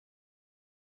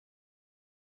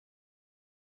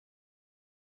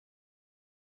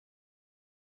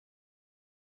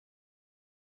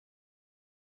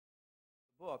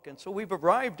book. And so we've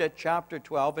arrived at chapter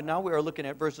 12, and now we are looking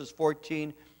at verses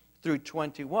 14 through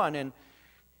 21. And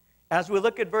as we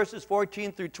look at verses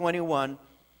 14 through 21,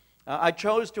 I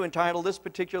chose to entitle this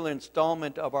particular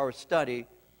installment of our study,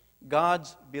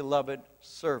 God's Beloved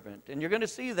Servant. And you're going to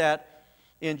see that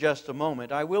in just a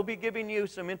moment. I will be giving you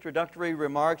some introductory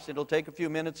remarks. It'll take a few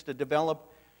minutes to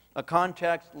develop a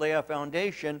context, lay a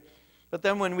foundation. But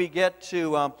then when we get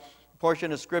to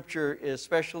portion of Scripture,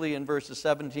 especially in verses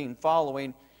 17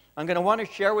 following, I'm going to want to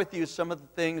share with you some of the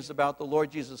things about the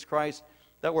Lord Jesus Christ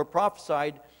that were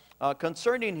prophesied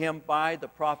concerning him by the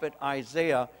prophet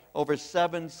Isaiah over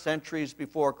 7 centuries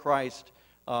before Christ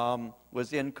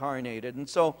was incarnated. And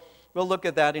so we'll look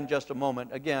at that in just a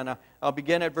moment. Again, I'll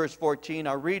begin at verse 14.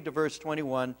 I'll read to verse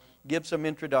 21, give some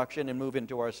introduction, and move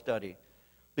into our study.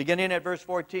 Beginning at verse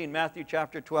 14, Matthew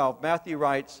chapter 12, Matthew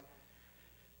writes,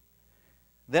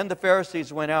 "Then the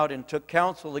Pharisees went out and took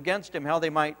counsel against him how they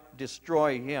might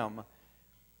destroy him.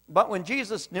 But when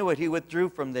Jesus knew it, he withdrew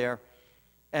from there,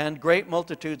 and great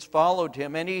multitudes followed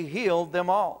him, and he healed them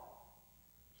all.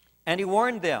 And he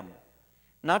warned them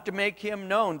not to make him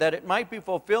known, that it might be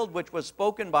fulfilled which was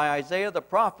spoken by Isaiah the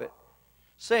prophet,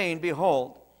 saying,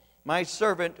 Behold, my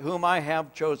servant whom I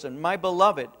have chosen, my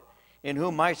beloved, in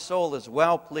whom my soul is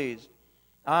well pleased.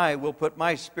 I will put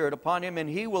my spirit upon him, and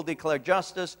he will declare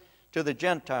justice to the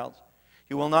Gentiles.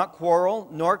 He will not quarrel,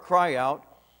 nor cry out,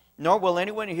 nor will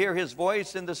anyone hear his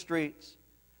voice in the streets.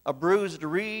 A bruised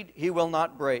reed he will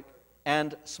not break,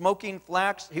 and smoking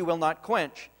flax he will not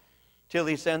quench, till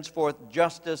he sends forth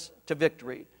justice to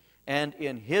victory. And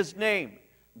in his name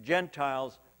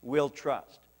Gentiles will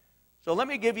trust." So let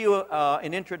me give you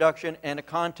an introduction and a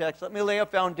context. Let me lay a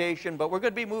foundation, but we're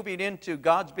going to be moving into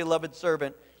God's beloved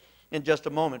servant in just a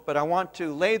moment. But I want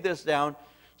to lay this down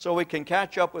so we can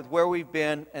catch up with where we've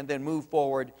been and then move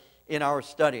forward in our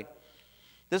study.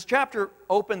 This chapter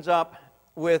opens up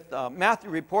with Matthew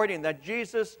reporting that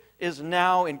Jesus is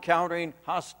now encountering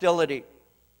hostility.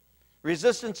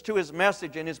 Resistance to his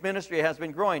message and his ministry has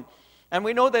been growing. And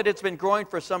we know that it's been growing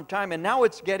for some time, and now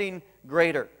it's getting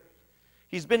greater.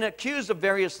 He's been accused of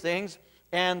various things,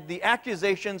 and the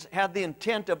accusations had the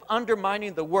intent of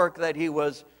undermining the work that he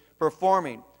was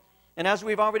performing. And as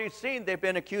we've already seen, they've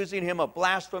been accusing him of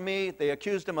blasphemy. They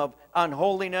accused him of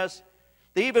unholiness.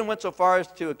 They even went so far as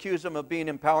to accuse him of being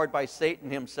empowered by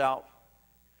Satan himself.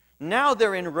 Now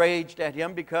they're enraged at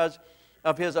him because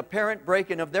of his apparent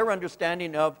breaking of their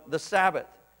understanding of the Sabbath.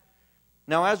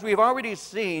 Now, as we've already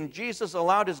seen, Jesus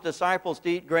allowed his disciples to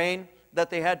eat grain that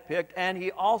they had picked, and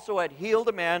he also had healed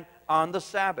a man on the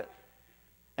Sabbath.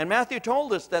 And Matthew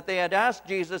told us that they had asked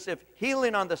Jesus if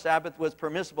healing on the Sabbath was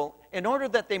permissible in order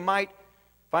that they might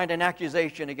find an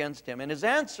accusation against him. And his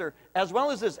answer, as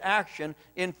well as his action,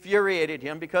 infuriated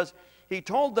him because he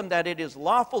told them that it is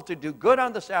lawful to do good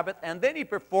on the Sabbath, and then he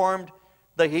performed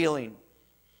the healing.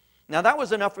 Now that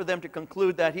was enough for them to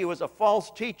conclude that he was a false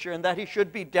teacher and that he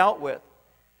should be dealt with.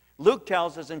 Luke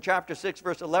tells us in chapter 6,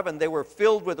 verse 11, they were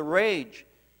filled with rage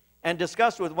and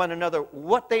discussed with one another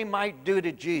what they might do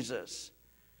to Jesus.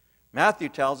 Matthew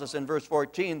tells us in verse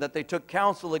 14 that they took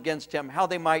counsel against him, how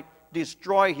they might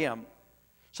destroy him.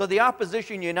 So the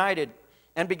opposition united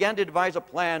and began to devise a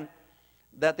plan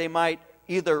that they might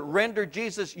either render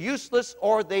Jesus useless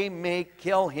or they may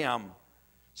kill him.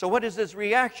 So what is his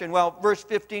reaction? Well, verse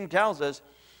 15 tells us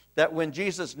that when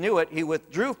Jesus knew it, he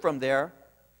withdrew from there,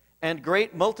 and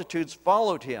great multitudes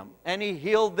followed him, and he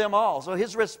healed them all. So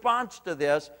his response to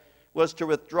this was to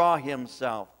withdraw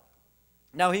himself.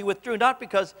 Now he withdrew not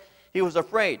because he was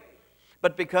afraid,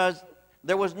 but because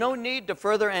there was no need to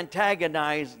further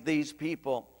antagonize these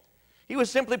people. He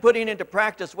was simply putting into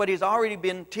practice what he's already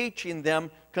been teaching them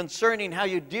concerning how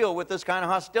you deal with this kind of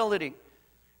hostility.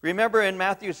 Remember in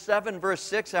Matthew 7, verse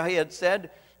 6, how he had said,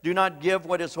 "Do not give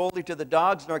what is holy to the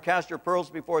dogs, nor cast your pearls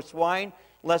before swine,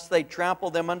 lest they trample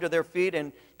them under their feet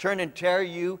and turn and tear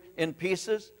you in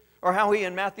pieces." Or how he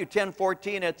in Matthew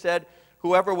 10:14 had said,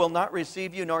 "Whoever will not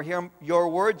receive you nor hear your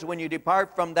words when you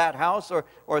depart from that house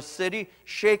or city,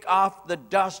 shake off the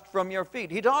dust from your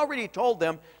feet." He'd already told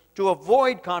them to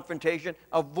avoid confrontation,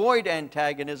 avoid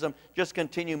antagonism, just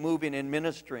continue moving and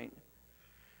ministering.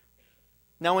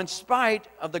 Now, in spite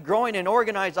of the growing and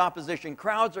organized opposition,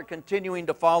 crowds are continuing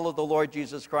to follow the Lord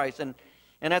Jesus Christ. And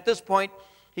at this point,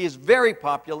 he is very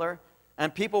popular,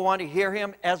 and people want to hear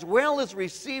him as well as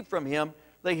receive from him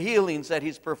the healings that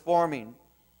he's performing.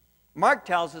 Mark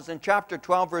tells us in chapter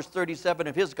 12, verse 37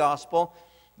 of his gospel,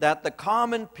 that the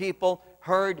common people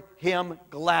heard him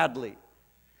gladly.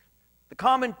 The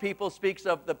common people speaks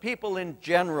of the people in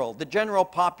general, the general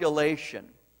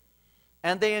population.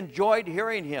 And they enjoyed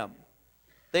hearing him.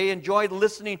 They enjoyed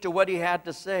listening to what he had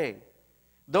to say.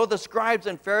 Though the scribes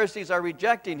and Pharisees are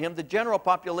rejecting him, the general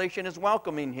population is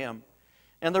welcoming him.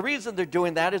 And the reason they're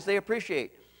doing that is they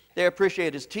appreciate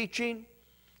his teaching,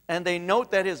 and they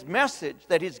note that his message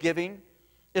that he's giving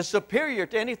is superior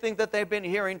to anything that they've been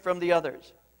hearing from the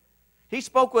others. He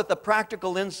spoke with a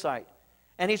practical insight,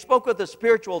 and he spoke with a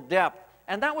spiritual depth,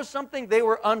 and that was something they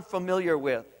were unfamiliar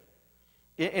with.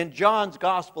 In John's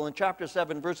Gospel, in chapter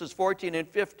 7, verses 14 and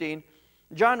 15,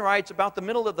 John writes, about the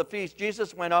middle of the feast,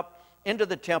 Jesus went up into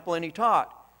the temple and he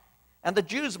taught. And the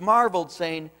Jews marveled,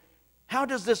 saying, "How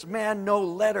does this man know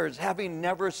letters, having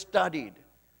never studied?"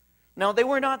 Now, they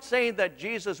were not saying that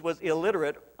Jesus was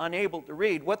illiterate, unable to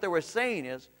read. What they were saying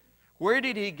is, where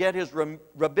did he get his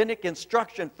rabbinic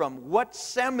instruction from? What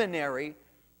seminary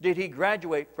did he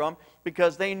graduate from?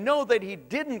 Because they know that he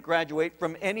didn't graduate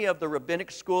from any of the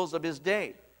rabbinic schools of his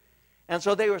day. And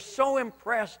so they were so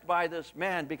impressed by this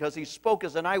man because he spoke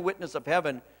as an eyewitness of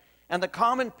heaven. And the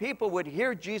common people would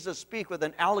hear Jesus speak with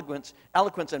an eloquence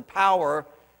and power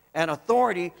and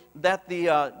authority that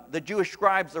the Jewish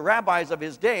scribes, the rabbis of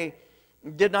his day,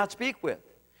 did not speak with.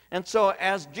 And so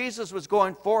as Jesus was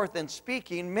going forth and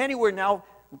speaking, many were now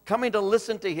coming to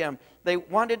listen to him. They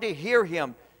wanted to hear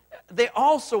him. They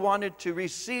also wanted to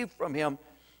receive from him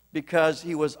because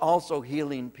he was also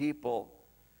healing people.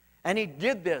 And he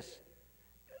did this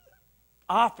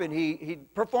often. He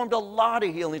performed a lot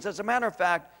of healings. As a matter of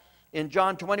fact, in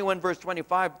John 21, verse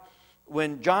 25,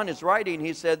 when John is writing,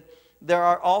 he said, there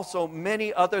are also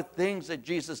many other things that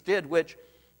Jesus did, which,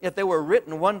 if they were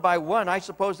written one by one, I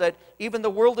suppose that even the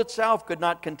world itself could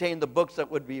not contain the books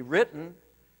that would be written.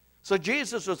 So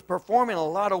Jesus was performing a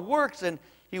lot of works, and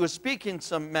he was speaking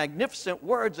some magnificent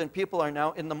words, and people are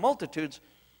now in the multitudes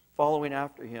following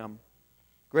after him.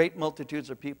 Great multitudes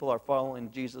of people are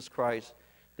following Jesus Christ.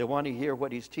 They want to hear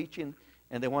what he's teaching,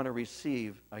 and they want to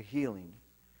receive a healing.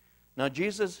 Now,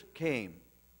 Jesus came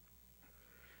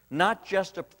not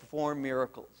just to perform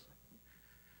miracles.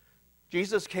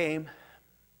 Jesus came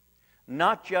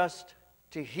not just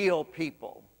to heal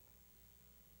people.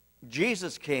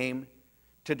 Jesus came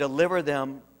to deliver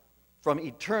them from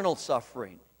eternal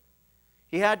suffering.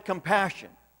 He had compassion,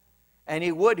 and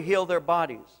he would heal their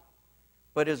bodies.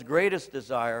 But his greatest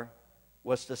desire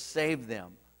was to save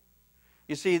them.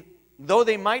 You see, though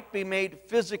they might be made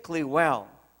physically well,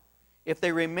 if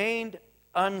they remained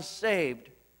unsaved,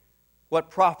 what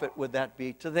profit would that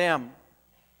be to them?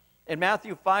 In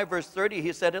Matthew 5, verse 30,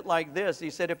 he said it like this. He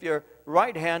said, if your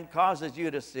right hand causes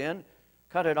you to sin,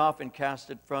 cut it off and cast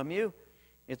it from you.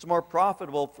 It's more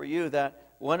profitable for you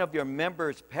that one of your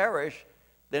members perish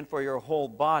than for your whole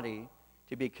body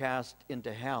to be cast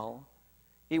into hell.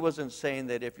 He wasn't saying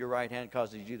that if your right hand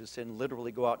causes you to sin,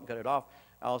 literally go out and cut it off,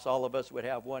 else all of us would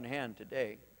have one hand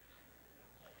today.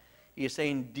 He's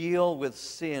saying deal with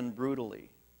sin brutally.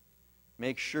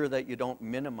 Make sure that you don't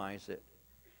minimize it.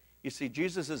 You see,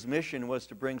 Jesus' mission was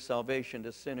to bring salvation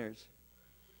to sinners.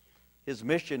 His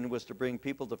mission was to bring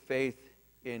people to faith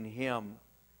in him.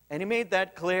 And he made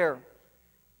that clear.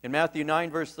 In Matthew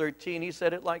 9, verse 13, he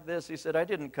said it like this. He said, I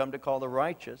didn't come to call the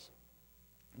righteous,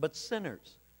 but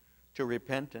sinners to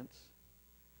repentance.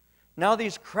 Now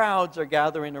these crowds are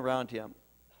gathering around him.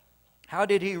 How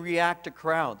did he react to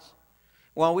crowds?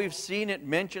 Well, we've seen it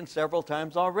mentioned several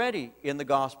times already in the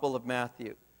Gospel of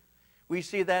Matthew. We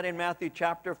see that in Matthew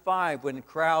chapter 5, when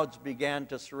crowds began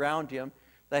to surround him,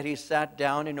 that he sat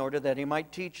down in order that he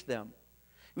might teach them.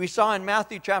 We saw in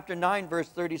Matthew chapter 9, verse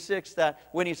 36, that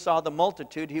when he saw the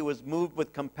multitude, he was moved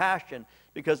with compassion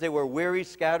because they were weary,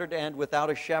 scattered, and without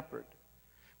a shepherd.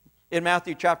 In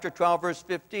Matthew chapter 12, verse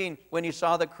 15, when he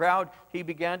saw the crowd, he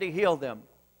began to heal them.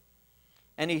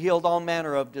 And he healed all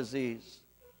manner of disease.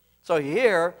 So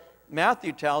here,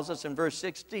 Matthew tells us in verse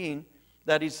 16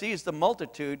 that he sees the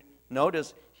multitude.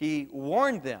 Notice, he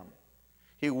warned them.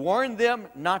 He warned them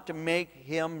not to make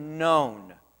him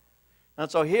known.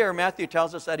 And so here, Matthew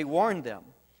tells us that he warned them.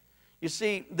 You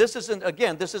see, this isn't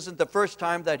the first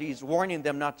time that he's warning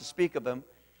them not to speak of him.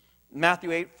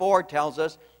 Matthew 8:4 tells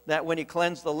us that when he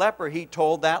cleansed the leper, he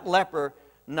told that leper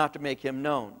not to make him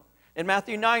known. In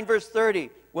Matthew 9, verse 30,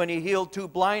 when he healed 2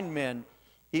 blind men,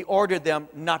 he ordered them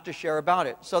not to share about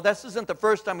it. So this isn't the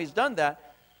first time he's done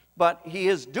that, but he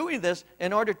is doing this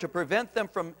in order to prevent them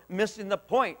from missing the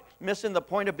point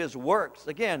of his works.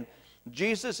 Again,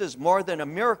 Jesus is more than a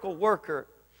miracle worker.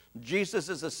 Jesus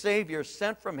is a Savior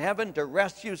sent from heaven to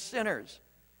rescue sinners.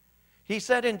 He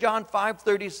said in John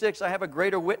 5:36, I have a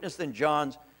greater witness than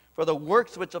John's, for the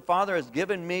works which the Father has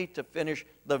given me to finish,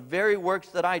 the very works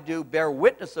that I do bear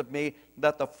witness of me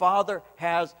that the Father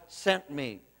has sent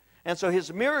me. And so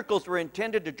his miracles were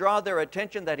intended to draw their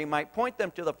attention that he might point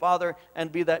them to the Father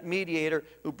and be that mediator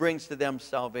who brings to them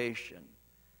salvation.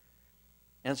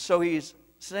 And so he's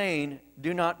saying,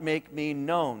 do not make me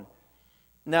known.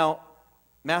 Now,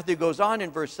 Matthew goes on in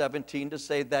verse 17 to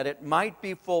say that it might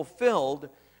be fulfilled,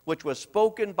 which was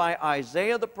spoken by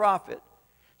Isaiah the prophet,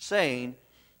 saying,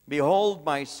 behold,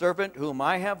 my servant whom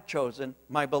I have chosen,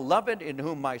 my beloved in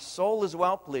whom my soul is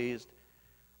well pleased.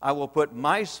 I will put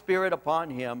my spirit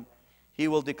upon him. He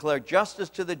will declare justice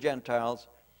to the Gentiles.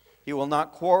 He will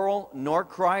not quarrel nor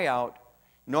cry out,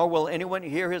 nor will anyone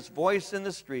hear his voice in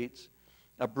the streets.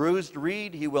 A bruised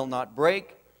reed he will not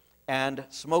break, and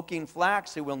smoking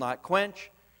flax he will not quench,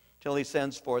 till he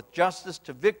sends forth justice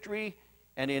to victory,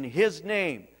 and in his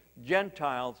name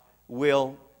Gentiles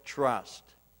will trust.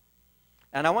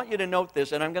 And I want you to note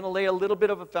this, and I'm going to lay a little bit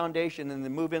of a foundation and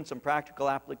then move in some practical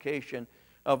application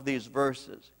of these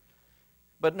verses.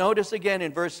 But notice again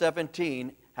in verse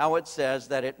 17 how it says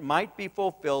that it might be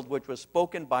fulfilled which was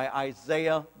spoken by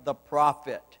Isaiah the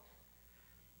prophet.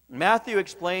 Matthew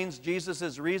explains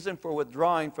Jesus' reason for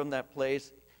withdrawing from that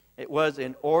place. It was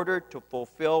in order to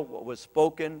fulfill what was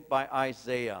spoken by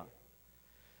Isaiah.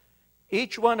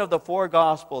 Each one of the four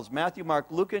Gospels, Matthew, Mark,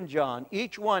 Luke, and John,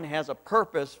 each one has a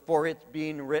purpose for its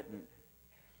being written.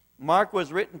 Mark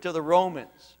was written to the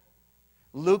Romans.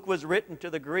 Luke was written to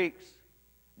the Greeks.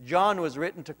 John was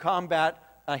written to combat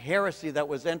a heresy that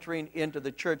was entering into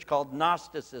the church called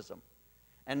Gnosticism.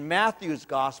 And Matthew's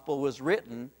Gospel was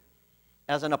written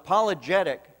as an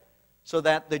apologetic so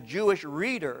that the Jewish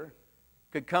reader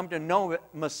could come to know that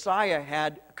Messiah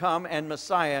had come, and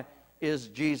Messiah is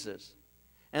Jesus.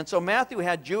 And so Matthew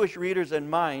had Jewish readers in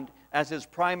mind as his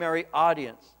primary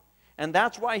audience. And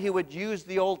that's why he would use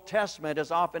the Old Testament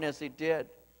as often as he did.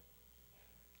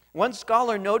 One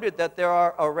scholar noted that there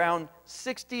are around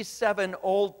 67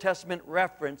 Old Testament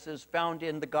references found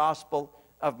in the Gospel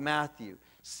of Matthew.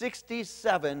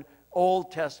 67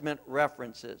 Old Testament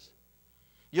references.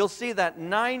 You'll see that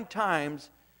 9 times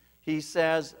he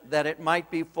says that it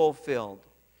might be fulfilled.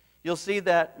 You'll see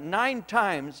that 9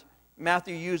 times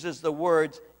Matthew uses the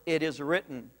words, it is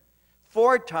written.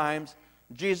 4 times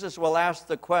Jesus will ask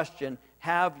the question,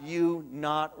 have you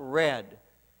not read?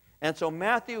 And so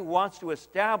Matthew wants to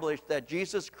establish that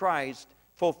Jesus Christ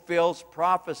fulfills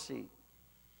prophecy.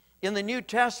 In the New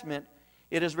Testament,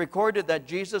 it is recorded that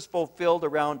Jesus fulfilled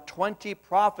around 20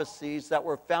 prophecies that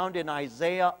were found in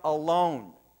Isaiah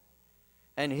alone.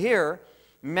 And here,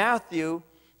 Matthew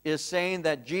is saying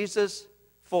that Jesus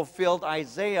fulfilled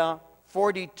Isaiah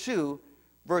 42,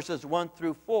 verses 1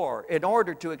 through 4, in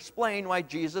order to explain why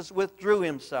Jesus withdrew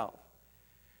himself.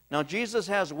 Now, Jesus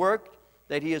has work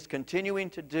that he is continuing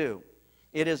to do.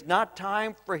 It is not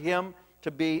time for him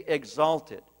to be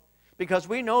exalted, because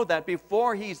we know that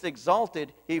before he's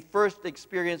exalted, he first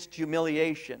experienced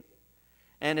humiliation.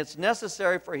 And it's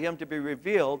necessary for him to be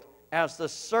revealed as the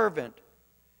servant,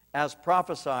 as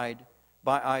prophesied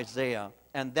by Isaiah.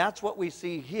 And that's what we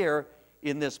see here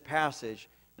in this passage.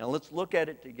 Now let's look at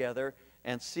it together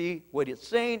and see what it's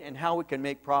saying and how we can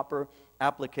make proper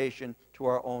application to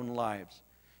our own lives.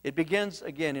 It begins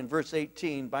again in verse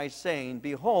 18 by saying,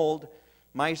 behold,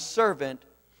 my servant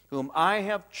whom I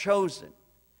have chosen,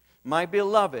 my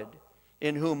beloved,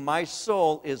 in whom my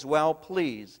soul is well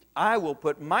pleased. I will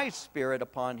put my spirit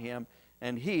upon him,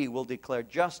 and he will declare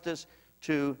justice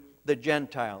to the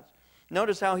Gentiles.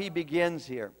 Notice how he begins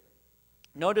here.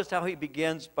 Notice how he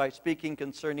begins by speaking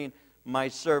concerning my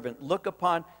servant. Look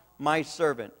upon my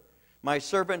servant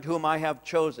whom I have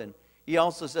chosen. He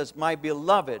also says, my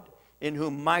beloved, in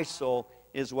whom my soul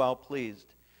is well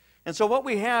pleased. And so what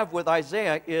we have with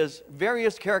Isaiah is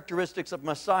various characteristics of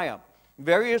Messiah.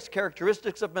 Various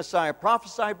characteristics of Messiah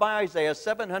prophesied by Isaiah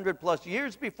 700 plus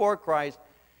years before Christ,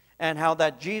 and how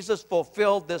that Jesus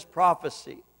fulfilled this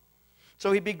prophecy.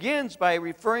 So he begins by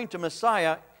referring to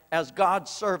Messiah as God's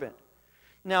servant.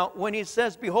 Now, when he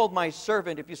says, behold my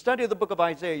servant, if you study the book of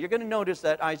Isaiah, you're going to notice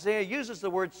that Isaiah uses the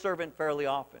word servant fairly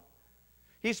often.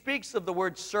 He speaks of the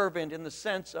word servant in the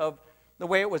sense of the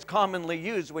way it was commonly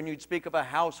used when you'd speak of a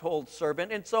household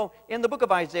servant. And so in the book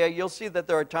of Isaiah, you'll see that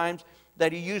there are times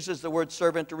that he uses the word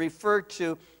servant to refer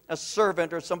to a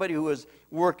servant or somebody who is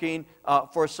working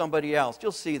for somebody else.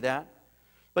 You'll see that.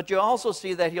 But you'll also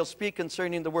see that he'll speak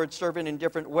concerning the word servant in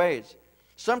different ways.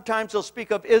 Sometimes he'll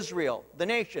speak of Israel, the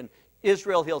nation.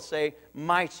 Israel, he'll say,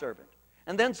 my servant.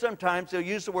 And then sometimes he'll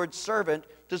use the word servant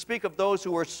to speak of those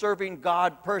who are serving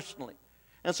God personally.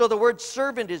 And so the word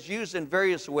servant is used in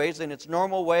various ways, in its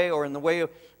normal way or in the way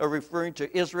of referring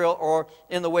to Israel or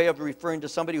in the way of referring to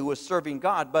somebody who is serving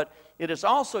God. But it is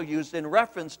also used in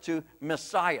reference to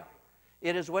Messiah.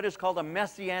 It is what is called a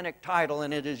messianic title,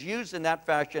 and it is used in that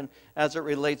fashion as it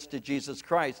relates to Jesus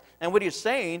Christ. And what he's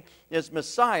saying is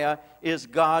Messiah is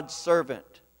God's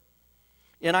servant.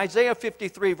 In Isaiah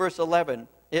 53, verse 11,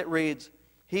 it reads,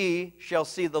 "He shall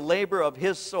see the labor of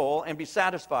his soul and be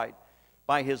satisfied.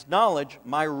 By his knowledge,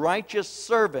 my righteous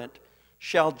servant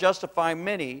shall justify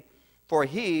many, for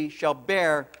he shall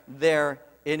bear their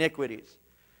iniquities."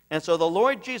 And so the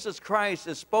Lord Jesus Christ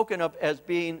is spoken of as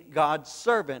being God's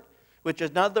servant, which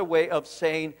is another way of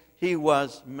saying he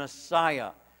was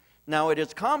Messiah. Now it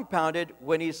is compounded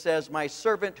when he says, "My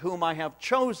servant whom I have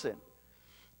chosen."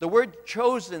 The word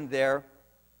chosen there,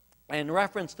 in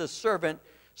reference to servant,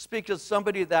 speaks of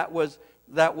somebody that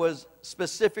was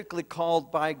specifically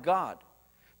called by God.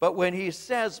 But when he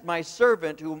says, "My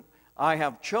servant whom I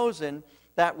have chosen,"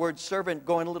 that word servant,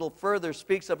 going a little further,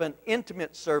 speaks of an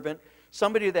intimate servant,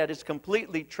 somebody that is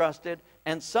completely trusted,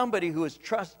 and somebody who is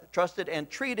trusted and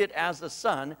treated as a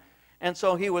son. And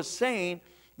so he was saying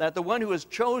that the one who is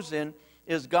chosen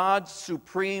is God's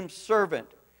supreme servant,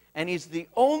 and he's the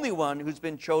only one who's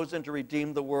been chosen to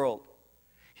redeem the world.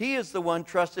 He is the one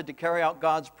trusted to carry out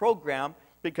God's program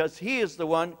because he is the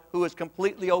one who is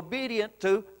completely obedient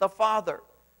to the Father.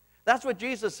 That's what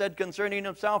Jesus said concerning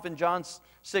himself in John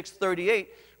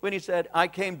 6:38, when he said, "I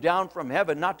came down from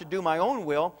heaven not to do my own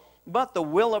will, but the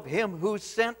will of him who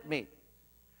sent me."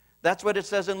 That's what it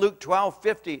says in Luke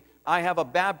 12:50, "I have a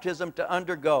baptism to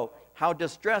undergo. How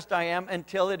distressed I am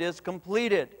until it is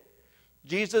completed."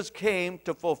 Jesus came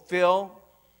to fulfill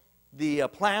the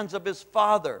plans of his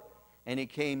Father, and he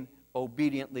came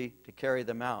obediently to carry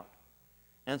them out.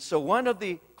 And so one of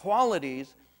the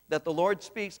qualities that the Lord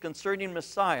speaks concerning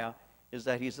Messiah is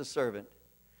that he's a servant.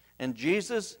 And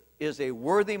Jesus is a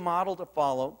worthy model to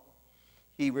follow.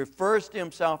 He refers to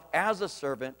himself as a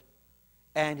servant,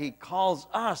 and he calls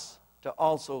us to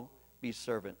also be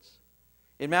servants.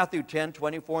 In Matthew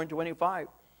 10:24 and 25,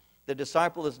 "The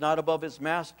disciple is not above his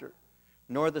master,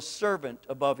 nor the servant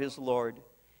above his Lord.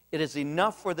 It is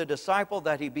enough for the disciple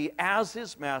that he be as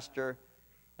his master,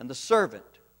 and the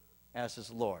servant as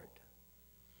his Lord."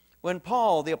 When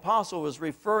Paul, the apostle, was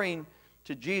referring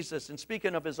to Jesus and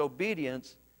speaking of his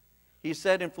obedience, he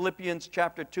said in Philippians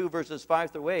chapter 2, verses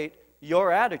 5 through 8,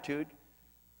 "Your attitude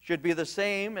should be the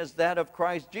same as that of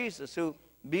Christ Jesus, who,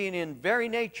 being in very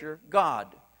nature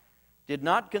God, did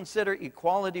not consider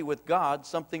equality with God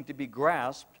something to be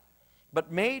grasped,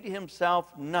 but made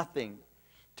himself nothing,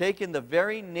 taking the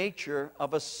very nature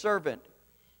of a servant,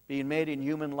 being made in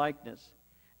human likeness,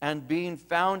 and being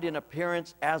found in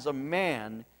appearance as a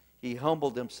man, he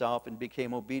humbled himself and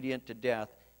became obedient to death,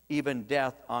 even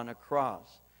death on a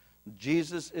cross."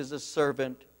 Jesus is a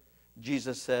servant.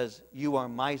 Jesus says, "You are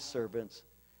my servants."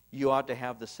 You ought to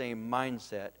have the same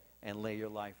mindset and lay your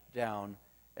life down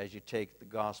as you take the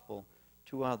gospel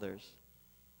to others.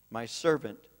 "My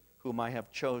servant whom I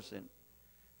have chosen."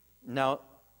 Now,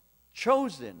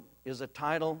 chosen is a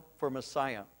title for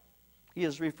Messiah. He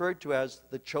is referred to as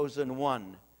the chosen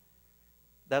one.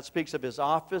 That speaks of his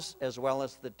office as well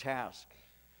as the task.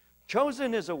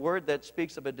 Chosen is a word that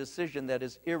speaks of a decision that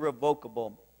is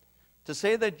irrevocable. To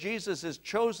say that Jesus is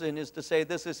chosen is to say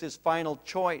this is his final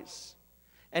choice.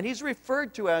 And he's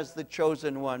referred to as the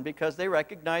chosen one because they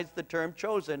recognize the term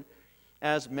chosen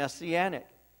as messianic.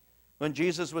 When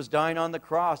Jesus was dying on the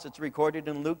cross, it's recorded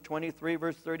in Luke 23,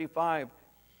 verse 35,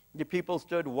 the people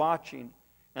stood watching,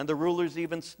 and the rulers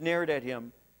even sneered at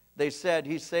him. They said,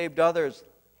 "He saved others.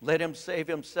 Let him save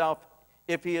himself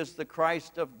if he is the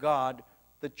Christ of God,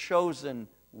 the chosen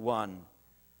one."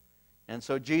 And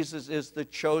so Jesus is the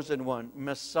chosen one,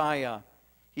 Messiah.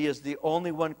 He is the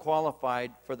only one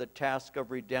qualified for the task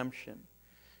of redemption.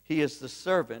 He is the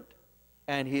servant,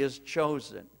 and he is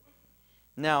chosen.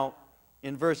 Now,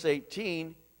 in verse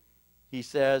 18, he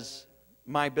says,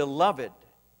 "My beloved,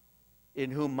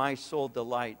 in whom my soul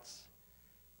delights."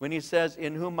 When he says,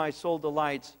 "in whom my soul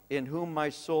delights," in whom my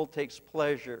soul takes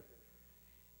pleasure,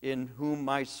 in whom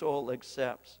my soul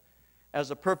accepts. As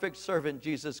a perfect servant,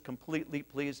 Jesus completely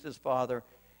pleased his Father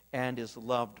and is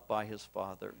loved by his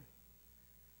Father.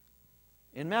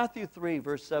 In Matthew 3,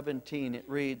 verse 17, it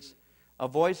reads, "A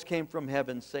voice came from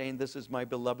heaven saying, 'This is my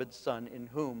beloved Son, in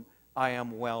whom I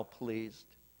am well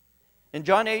pleased.'" In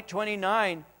John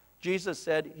 8:29, Jesus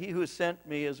said, "He who sent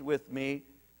me is with me.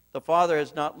 The Father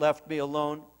has not left me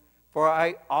alone, for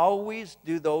I always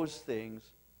do those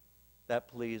things that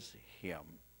please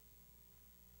him."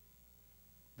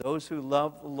 Those who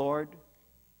love the Lord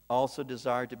also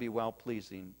desire to be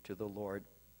well-pleasing to the Lord.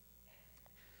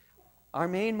 Our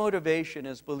main motivation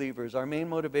as believers, our main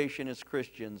motivation as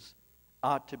Christians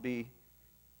ought to be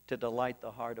to delight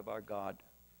the heart of our God.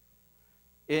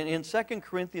 In 2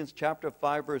 Corinthians chapter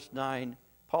 5, verse 9,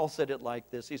 Paul said it like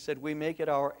this. He said, we make it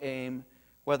our aim,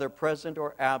 whether present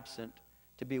or absent,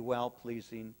 to be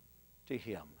well-pleasing to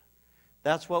Him.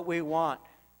 That's what we want.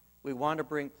 We want to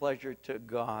bring pleasure to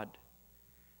God.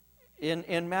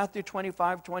 In Matthew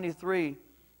 25:23,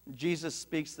 Jesus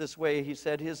speaks this way. He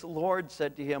said, his Lord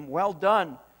said to him, well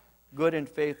done, good and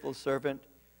faithful servant.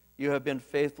 You have been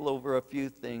faithful over a few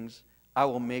things. I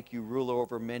will make you ruler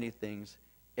over many things.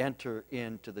 Enter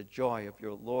into the joy of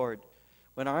your Lord.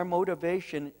 When our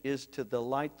motivation is to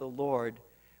delight the Lord,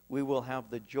 we will have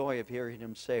the joy of hearing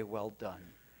Him say, well done.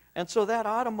 And so that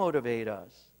ought to motivate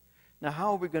us. Now,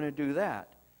 how are we going to do that?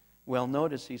 Well,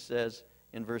 notice he says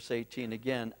in verse 18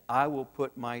 again, I will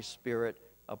put my Spirit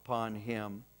upon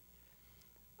him.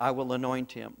 I will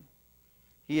anoint him.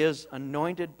 He is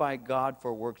anointed by God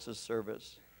for works of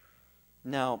service.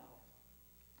 Now,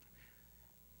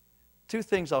 two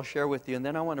things I'll share with you, and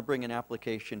then I want to bring an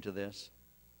application to this.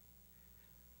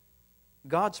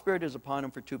 God's Spirit is upon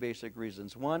him for two basic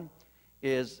reasons. One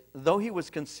is, though he was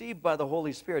conceived by the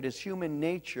Holy Spirit, his human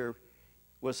nature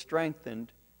was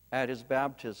strengthened at his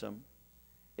baptism.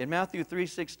 In Matthew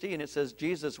 3:16, it says,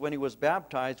 Jesus, when he was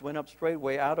baptized, went up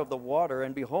straightway out of the water,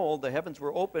 and behold, the heavens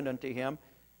were opened unto him,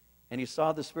 and he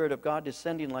saw the Spirit of God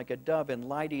descending like a dove and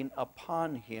lighting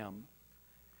upon him.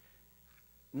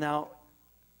 Now,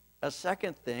 a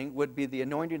second thing would be the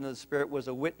anointing of the Spirit was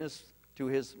a witness to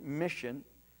his mission,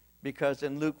 because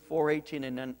in Luke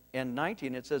 4:18 and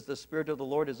 19, it says, the Spirit of the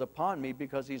Lord is upon me,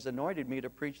 because he's anointed me to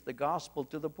preach the gospel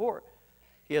to the poor.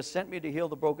 He has sent me to heal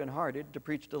the brokenhearted, to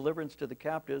preach deliverance to the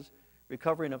captives,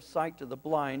 recovering of sight to the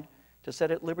blind, to set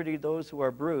at liberty those who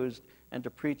are bruised, and to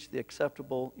preach the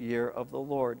acceptable year of the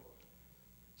Lord.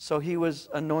 So he was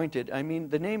anointed. I mean,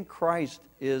 the name Christ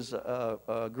is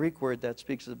a Greek word that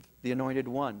speaks of the anointed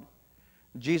one.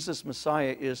 Jesus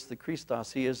Messiah is the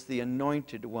Christos. He is the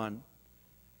anointed one.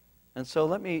 And so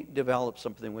let me develop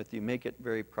something with you, make it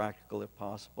very practical if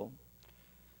possible.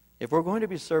 If we're going to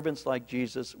be servants like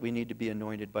Jesus, we need to be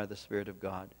anointed by the Spirit of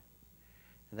God.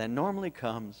 And that normally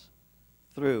comes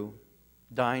through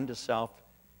dying to self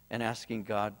and asking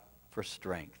God for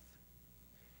strength.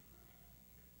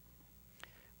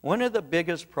 One of the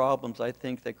biggest problems I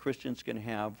think that Christians can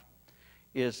have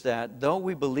is that though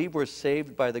we believe we're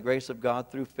saved by the grace of God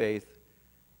through faith,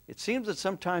 it seems that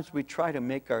sometimes we try to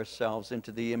make ourselves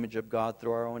into the image of God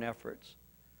through our own efforts.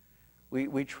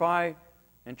 We try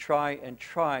and try and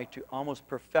try to almost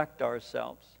perfect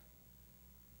ourselves.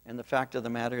 And the fact of the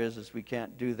matter is we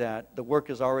can't do that. The work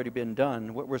has already been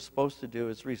done. What we're supposed to do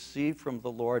is receive from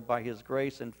the Lord by His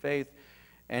grace and faith,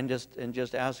 and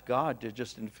just ask God to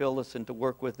just infill us and to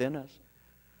work within us.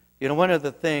 You know, one of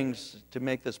the things, to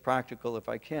make this practical if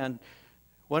I can,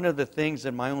 one of the things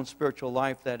in my own spiritual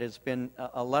life that has been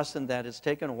a lesson that has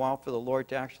taken a while for the Lord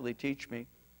to actually teach me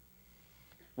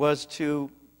was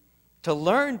to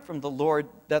learn from the Lord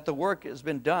that the work has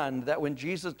been done, that when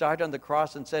Jesus died on the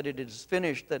cross and said it is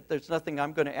finished, that there's nothing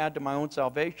I'm going to add to my own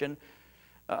salvation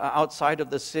outside of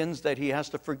the sins that He has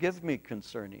to forgive me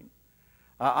concerning.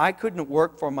 I couldn't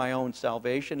work for my own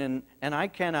salvation, and I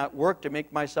cannot work to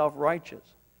make myself righteous.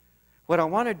 What I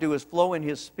want to do is flow in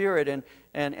His Spirit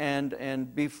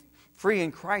and be free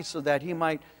in Christ so that He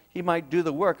might do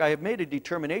the work. I have made a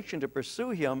determination to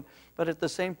pursue Him, but at the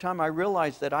same time I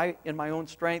realize that I, in my own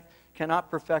strength,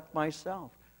 cannot perfect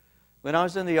myself. When I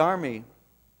was in the Army,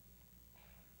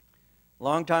 a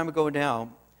long time ago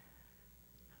now,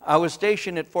 I was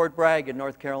stationed at Fort Bragg in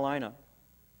North Carolina.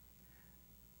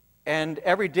 And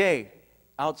every day,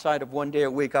 outside of one day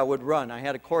a week, I would run. I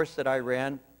had a course that I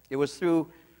ran. It was through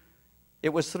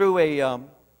a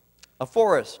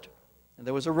forest. And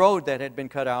there was a road that had been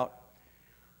cut out.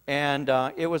 And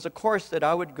it was a course that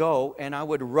I would go and I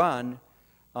would run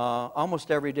almost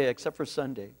every day except for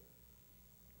Sunday.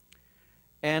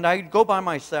 And I'd go by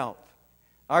myself.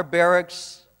 Our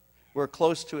barracks were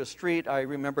close to a street. I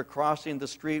remember crossing the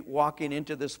street, walking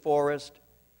into this forest.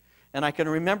 And I can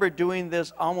remember doing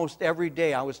this almost every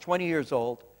day. I was 20 years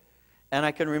old. And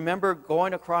I can remember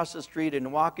going across the street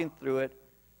and walking through it,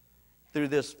 through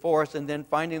this forest, and then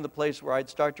finding the place where I'd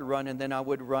start to run, and then I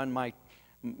would run my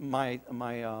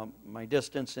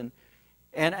distance, and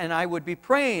I would be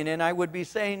praying, and I would be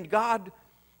saying, God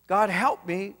help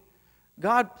me,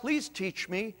 God please teach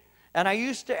me. And I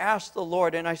used to ask the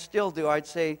Lord, and I still do, I'd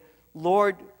say,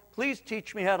 Lord, please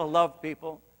teach me how to love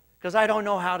people, because I don't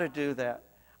know how to do that.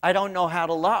 I don't know how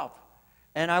to love.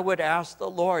 And I would ask the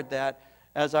Lord that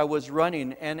as I was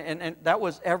running, and that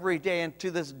was every day. And to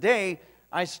this day,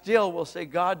 I still will say,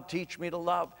 God, teach me to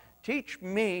love. Teach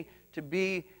me to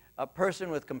be a person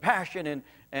with compassion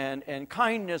and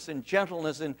kindness and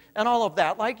gentleness and all of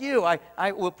that. Like you,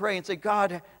 I will pray and say,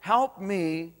 God, help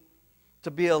me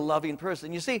to be a loving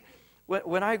person. You see,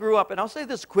 when I grew up, and I'll say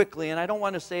this quickly, and I don't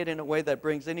want to say it in a way that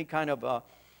brings any kind of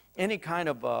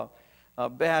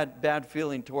bad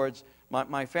feeling towards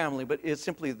my family, but it's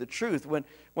simply the truth.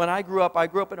 When I grew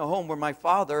up in a home where my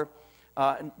father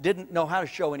didn't know how to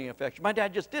show any affection. My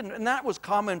dad just didn't, and that was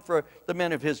common for the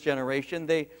men of his generation.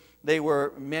 They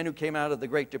were men who came out of the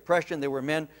Great Depression. They were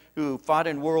men who fought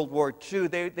in World War II.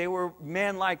 They were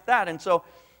men like that, and so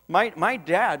my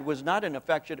dad was not an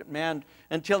affectionate man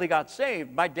until he got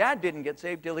saved. My dad didn't get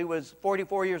saved till he was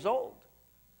 44 years old.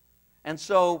 And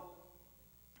so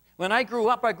when I grew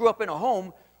up in a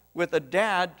home with a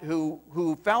dad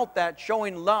who felt that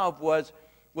showing love was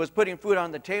putting food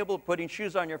on the table, putting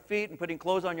shoes on your feet, and putting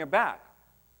clothes on your back.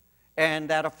 And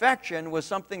that affection was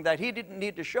something that he didn't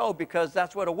need to show because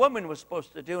that's what a woman was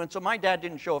supposed to do. And so my dad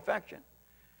didn't show affection.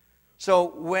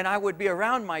 So when I would be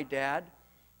around my dad,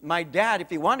 if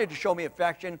he wanted to show me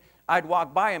affection, I'd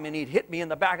walk by him and he'd hit me in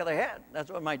the back of the head.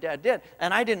 That's what my dad did.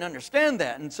 And I didn't understand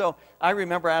that. And so I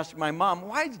remember asking my mom,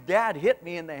 why does Dad hit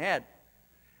me in the head?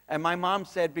 And my mom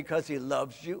said, because he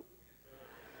loves you.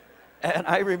 And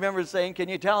I remember saying, can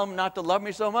you tell him not to love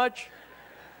me so much?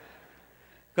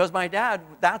 Because my dad,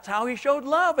 that's how he showed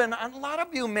love. And a lot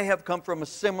of you may have come from a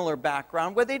similar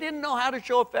background where they didn't know how to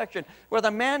show affection, where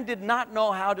the man did not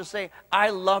know how to say, I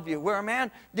love you, where a man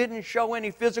didn't show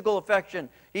any physical affection.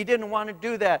 He didn't want to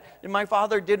do that. And my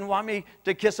father didn't want me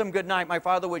to kiss him goodnight. My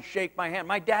father would shake my hand.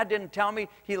 My dad didn't tell me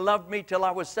he loved me till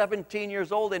I was 17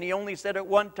 years old, and he only said it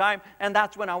one time, and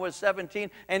that's when I was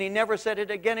 17, and he never said it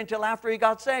again until after he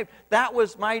got saved. That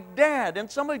was my dad.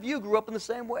 And some of you grew up in the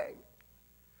same way.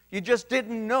 You just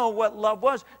didn't know what love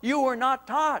was. You were not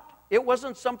taught. It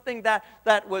wasn't something that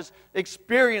was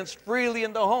experienced freely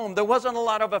in the home. There wasn't a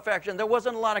lot of affection. There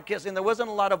wasn't a lot of kissing. There wasn't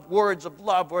a lot of words of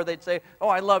love where they'd say, oh,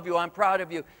 I love you, I'm proud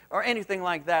of you, or anything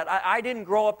like that. I didn't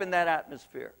grow up in that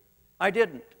atmosphere. I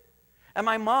didn't. And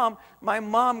my mom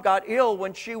got ill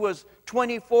when she was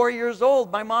 24 years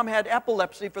old. My mom had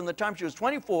epilepsy from the time she was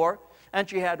 24. And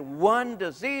she had one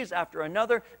disease after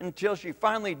another until she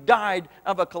finally died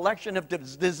of a collection of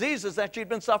diseases that she'd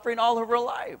been suffering all of her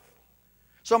life.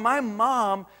 So my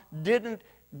mom didn't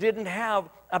have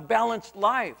a balanced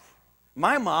life.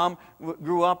 My mom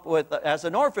grew up as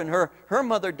an orphan. Her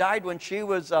mother died when she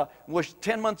was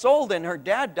 10 months old, and her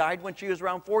dad died when she was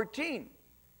around 14.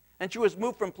 And she was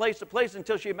moved from place to place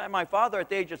until she met my father at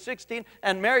the age of 16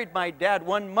 and married my dad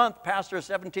 1 month past her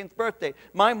 17th birthday.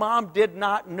 My mom did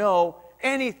not know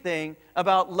anything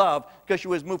about love because she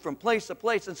was moved from place to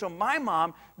place. And so my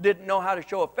mom didn't know how to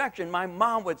show affection. My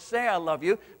mom would say, I love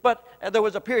you. But there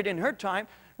was a period in our time,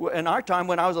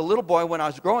 when I was a little boy, when I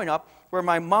was growing up, where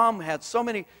my mom had so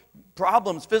many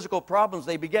problems, physical problems.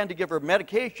 They began to give her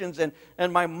medications,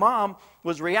 and my mom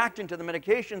was reacting to the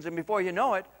medications, and before you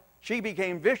know it, she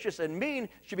became vicious and mean,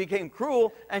 she became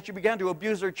cruel, and she began to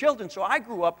abuse her children. So I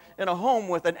grew up in a home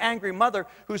with an angry mother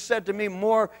who said to me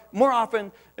more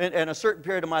often, in a certain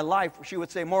period of my life, she would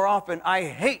say more often, I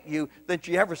hate you, than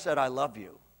she ever said, I love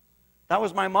you. That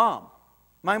was my mom.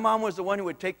 My mom was the one who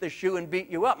would take the shoe and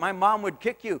beat you up. My mom would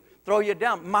kick you, throw you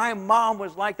down. My mom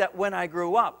was like that when I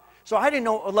grew up. So I didn't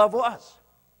know what love was.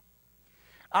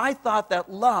 I thought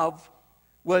that love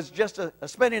was just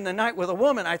spending the night with a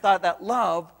woman. I thought that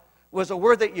love was a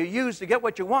word that you use to get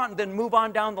what you want and then move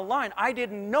on down the line. I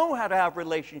didn't know how to have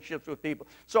relationships with people.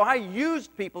 So I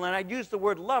used people, and I used the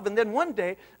word love. And then one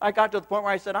day, I got to the point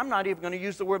where I said, I'm not even going to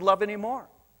use the word love anymore.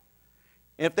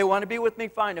 If they want to be with me,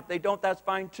 fine. If they don't, that's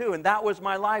fine too. And that was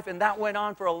my life, and that went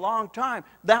on for a long time.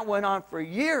 That went on for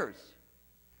years.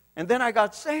 And then I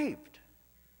got saved.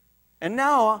 And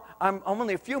now I'm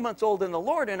only a few months old in the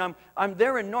Lord, and I'm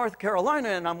there in North Carolina,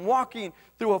 and I'm walking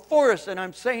through a forest, and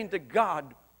I'm saying to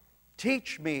God,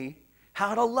 teach me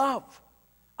how to love.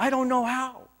 I don't know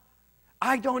how.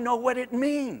 I don't know what it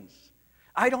means.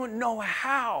 I don't know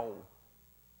how.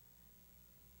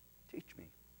 Teach me.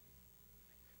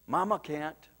 Mama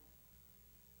can't.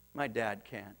 My dad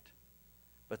can't.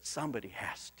 But somebody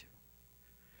has to.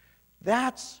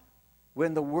 That's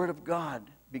when the Word of God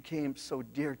became so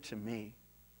dear to me.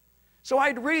 So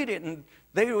I'd read it, and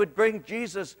they would bring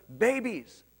Jesus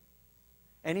babies,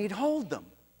 and he'd hold them.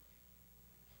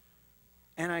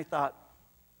 And I thought,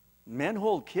 men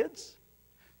hold kids?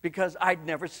 Because I'd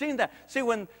never seen that. See,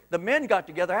 when the men got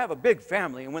together, I have a big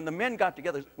family, and when the men got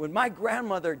together, when my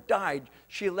grandmother died,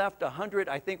 she left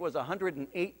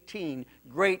 118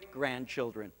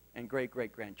 great-grandchildren and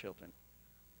great-great-grandchildren.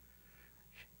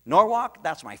 Norwalk,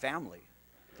 that's my family,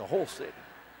 the whole city.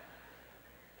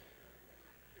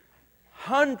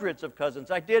 hundreds of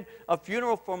cousins. I did a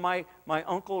funeral for my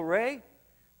Uncle Ray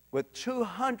with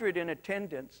 200 in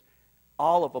attendance,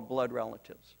 all of them blood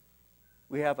relatives.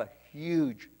 We have a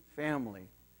huge family.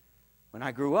 When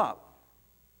I grew up,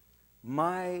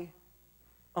 my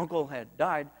uncle had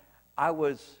died. I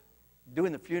was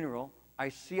doing the funeral. I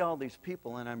see all these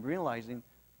people, and I'm realizing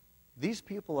these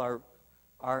people are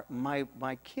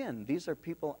my kin. These are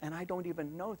people, and I don't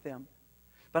even know them.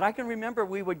 But I can remember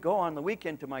we would go on the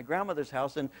weekend to my grandmother's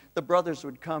house, and the brothers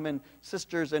would come, and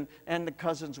sisters, and the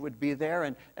cousins would be there,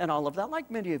 and all of that, like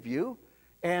many of you.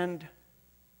 And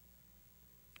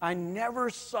I never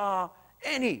saw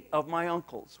any of my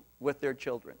uncles with their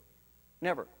children.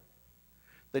 Never.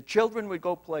 The children would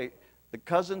go play. The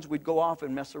cousins would go off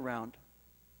and mess around.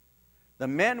 The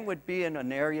men would be in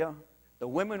an area. The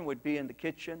women would be in the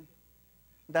kitchen.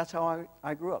 That's how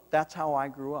I grew up. That's how I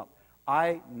grew up.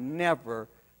 I never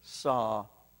saw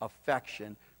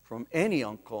affection from any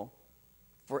uncle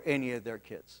for any of their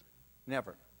kids.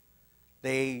 Never.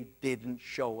 They didn't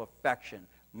show affection.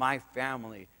 My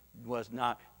family was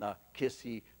not the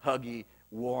kissy, huggy,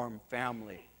 warm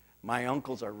family. My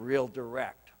uncles are real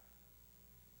direct.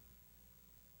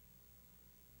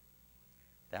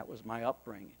 That was my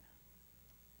upbringing.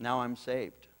 Now I'm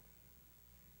saved.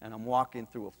 And I'm walking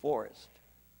through a forest.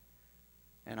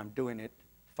 And I'm doing it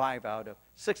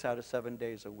 6 out of 7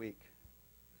 days a week.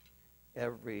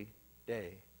 Every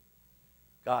day.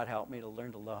 God help me to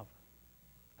learn to love.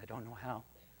 I don't know how.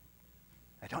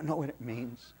 I don't know what it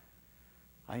means.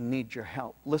 I need your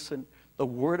help. Listen, the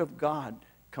Word of God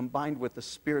combined with the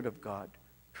Spirit of God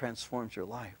transforms your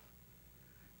life.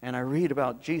 And I read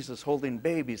about Jesus holding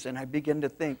babies, and I begin to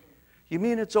think, you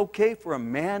mean it's okay for a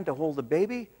man to hold a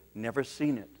baby? Never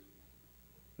seen it.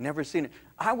 Never seen it.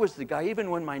 I was the guy, even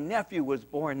when my nephew was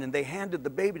born and they handed the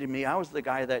baby to me, I was the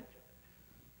guy that...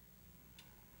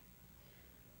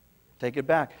 Take it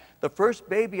back. The first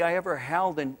baby I ever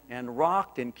held and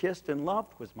rocked and kissed and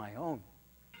loved was my own.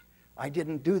 I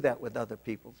didn't do that with other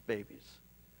people's babies.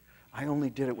 I only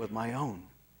did it with my own.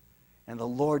 And the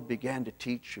Lord began to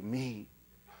teach me.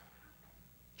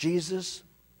 Jesus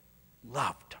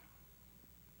loved.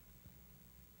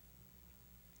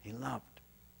 He loved.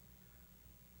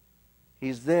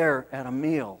 He's there at a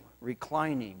meal,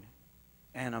 reclining,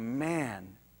 and a man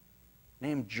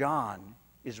named John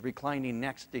is reclining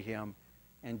next to him,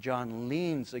 and John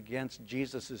leans against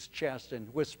Jesus' chest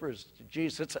and whispers to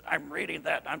Jesus, and I'm reading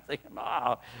that, and I'm thinking,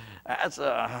 that's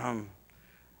a...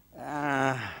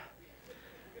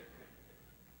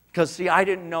 Because, see, I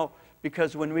didn't know,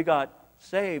 because when we got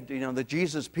saved, the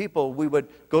Jesus people, we would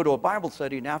go to a Bible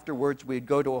study, and afterwards we'd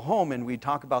go to a home, and we'd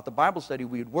talk about the Bible study,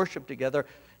 we'd worship together,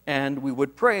 and we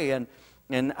would pray, and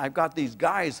I've got these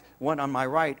guys, one on my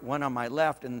right, one on my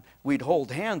left, and we'd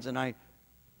hold hands, and I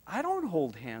don't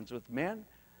hold hands with men.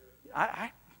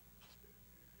 I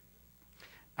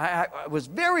was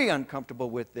very uncomfortable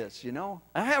with this,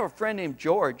 I have a friend named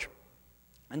George,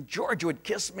 and George would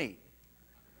kiss me.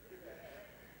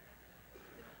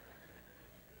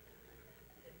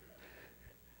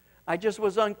 I just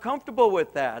was uncomfortable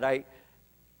with that.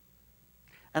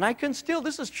 And I can still,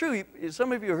 this is true,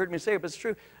 some of you heard me say it, but it's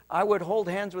true. I would hold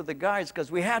hands with the guys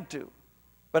because we had to.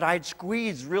 But I'd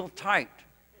squeeze real tight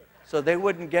so they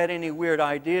wouldn't get any weird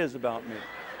ideas about me.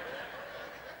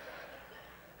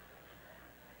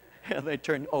 And they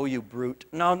turn, oh, you brute.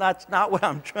 No, that's not what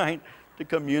I'm trying to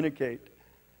communicate.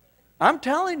 I'm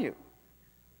telling you.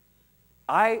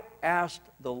 I asked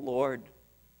the Lord,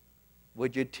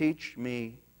 would you teach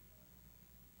me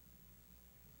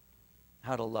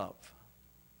how to love?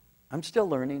 I'm still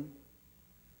learning.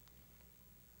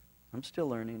 I'm still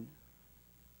learning.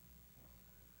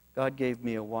 God gave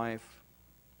me a wife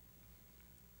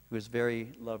who is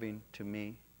very loving to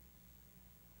me.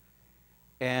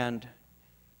 And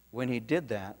when He did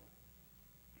that,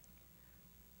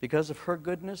 because of her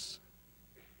goodness,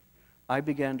 I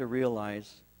began to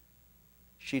realize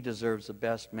she deserves the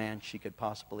best man she could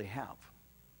possibly have.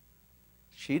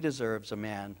 She deserves a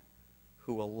man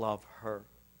who will love her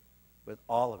with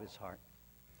all of his heart.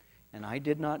 And I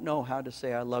did not know how to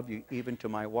say I love you even to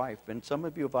my wife. And some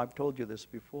of you, I've told you this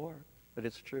before, but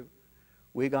it's true.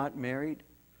 We got married,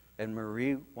 and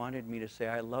Marie wanted me to say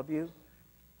I love you.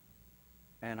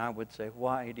 And I would say,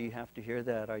 why do you have to hear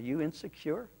that? Are you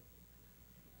insecure?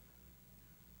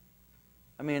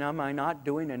 I mean, am I not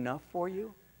doing enough for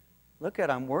you? Look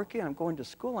I'm working, I'm going to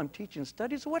school, I'm teaching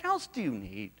studies. What else do you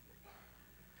need?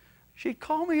 She'd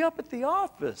call me up at the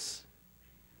office.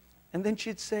 And then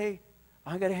she'd say,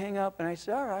 I got to hang up. And I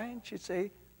say, all right. And she'd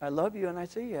say, I love you. And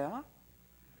I'd say, yeah.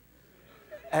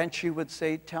 And she would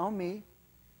say, tell me.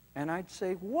 And I'd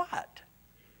say, what?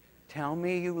 tell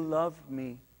me you love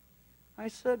me. I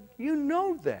said, you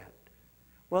know that.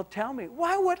 Well, tell me.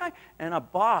 Why would I? And a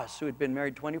boss who had been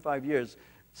married 25 years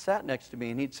sat next to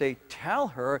me, and he'd say, tell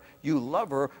her you love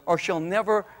her or she'll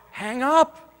never hang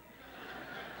up.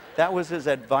 That was his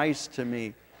advice to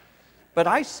me. But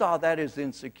I saw that as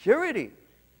insecurity.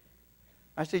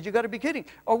 I said, you got to be kidding.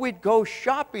 Or we'd go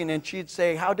shopping, and she'd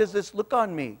say, how does this look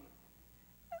on me?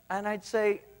 And I'd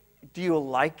say, do you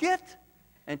like it?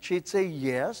 And she'd say,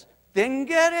 yes. Then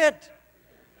get it.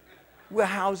 Well,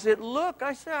 how's it look?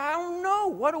 I said, I don't know.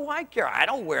 What do I care? I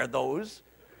don't wear those.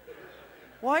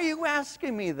 Why are you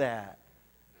asking me that?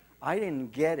 I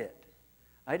didn't get it.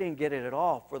 I didn't get it at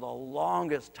all for the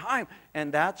longest time.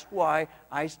 And that's why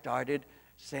I started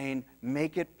saying,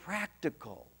 make it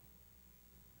practical.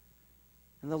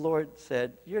 And the Lord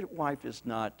said, your wife is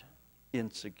not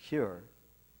insecure.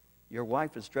 Your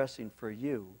wife is dressing for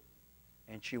you,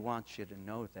 and she wants you to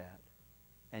know that.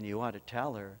 And you ought to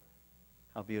tell her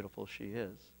how beautiful she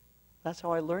is. That's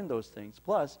how I learned those things.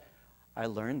 Plus, I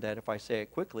learned that if I say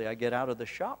it quickly, I get out of the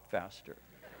shop faster.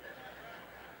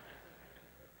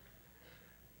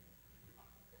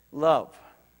 Love.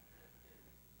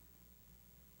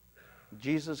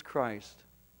 Jesus Christ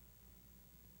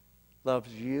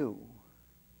loves you,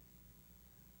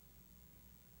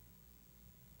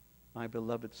 my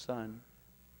beloved Son.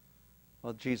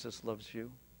 Well, Jesus loves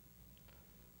you.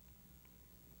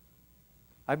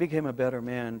 I became a better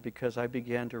man because I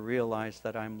began to realize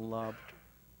that I'm loved.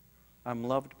 I'm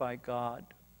loved by God.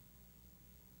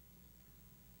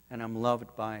 And I'm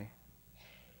loved by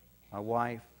my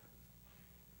wife.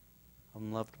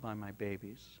 I'm loved by my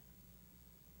babies.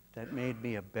 That made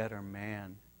me a better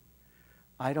man.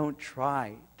 I don't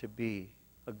try to be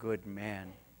a good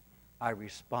man. I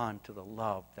respond to the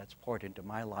love that's poured into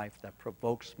my life that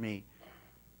provokes me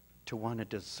to want to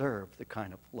deserve the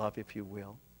kind of love, if you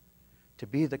will. To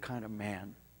be the kind of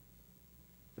man.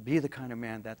 To be the kind of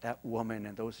man that that woman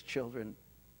and those children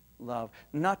love.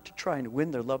 Not to try and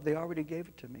win their love. They already gave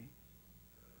it to me.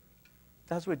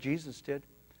 That's what Jesus did.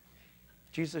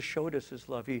 Jesus showed us his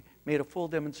love. He made a full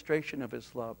demonstration of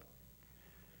his love.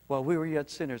 While we were yet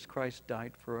sinners, Christ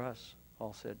died for us,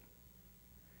 Paul said.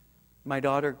 My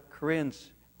daughter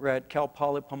Corinne's, we're at Cal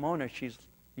Poly Pomona. She's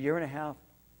a year and a half.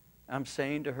 I'm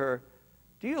saying to her,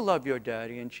 do you love your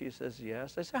daddy? And she says,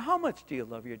 yes. I said, how much do you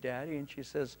love your daddy? And she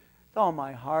says, with all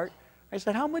my heart. I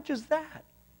said, how much is that?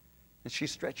 And she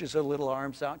stretches her little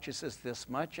arms out. She says, this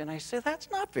much. And I say,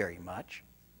 that's not very much.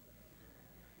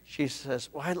 She says,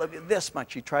 well, I love you this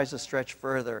much. She tries to stretch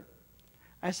further.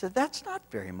 I said, that's not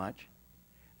very much.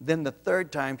 Then the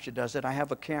third time she does it, I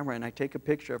have a camera and I take a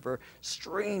picture of her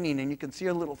straining, and you can see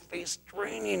her little face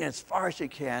straining as far as she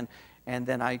can. And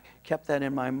then I kept that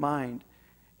in my mind.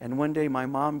 And one day my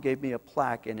mom gave me a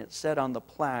plaque, and it said on the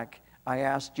plaque, I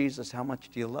asked Jesus, how much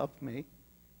do you love me?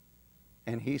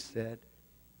 And he said,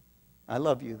 I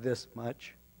love you this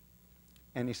much.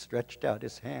 And he stretched out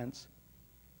his hands,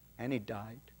 and he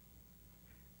died.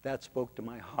 That spoke to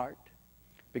my heart,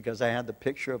 because I had the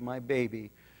picture of my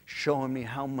baby showing me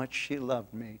how much she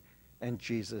loved me. And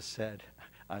Jesus said,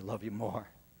 I love you more.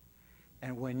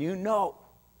 And when you know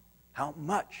how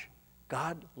much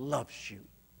God loves you,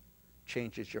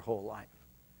 changes your whole life.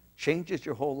 Changes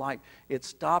your whole life. It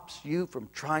stops you from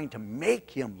trying to make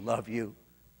him love you.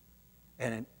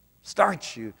 And it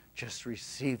starts you just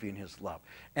receiving his love.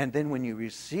 And then when you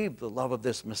receive the love of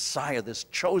this Messiah, this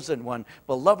chosen one,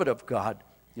 beloved of God,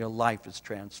 your life is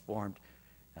transformed.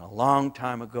 And a long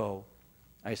time ago,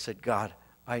 I said, God,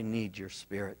 I need your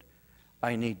Spirit.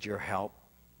 I need your help.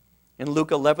 In Luke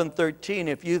 11:13,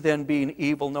 if you then, being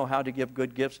evil, know how to give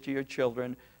good gifts to your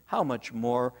children, how much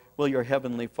more will your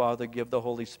heavenly Father give the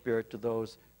Holy Spirit to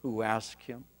those who ask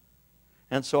him?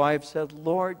 And so I've said,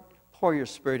 Lord, pour your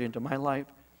Spirit into my life,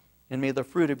 and may the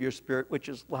fruit of your Spirit, which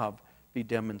is love, be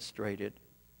demonstrated.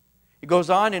 He goes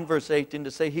on in verse 18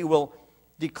 to say he will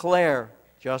declare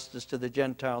justice to the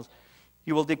Gentiles.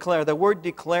 He will declare. The word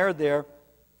declare there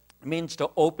means to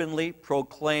openly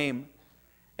proclaim.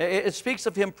 It speaks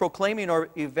of him proclaiming or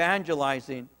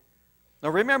evangelizing. Now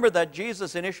remember that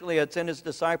Jesus initially had sent his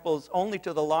disciples only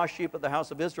to the lost sheep of the house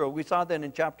of Israel. We saw that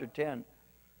in chapter 10.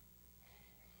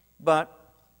 But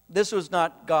this was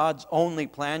not God's only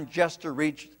plan, just to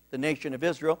reach the nation of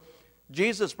Israel.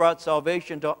 Jesus brought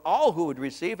salvation to all who would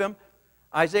receive him.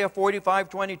 Isaiah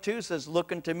 45:22 says,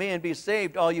 look unto me and be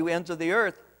saved, all you ends of the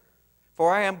earth.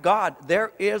 For I am God,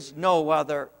 there is no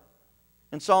other.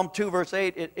 In Psalm 2 verse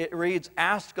 8 it reads,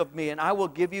 ask of me and I will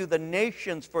give you the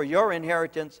nations for your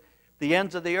inheritance, the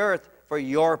ends of the earth for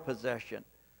your possession.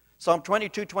 Psalm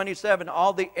 22:27,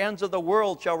 all the ends of the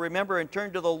world shall remember and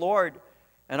turn to the Lord,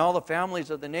 and all the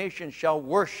families of the nations shall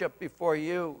worship before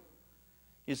you.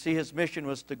 You see, his mission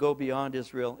was to go beyond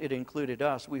Israel. It included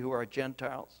us, we who are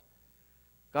Gentiles.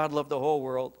 God loved the whole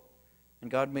world,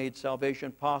 and God made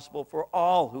salvation possible for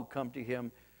all who come to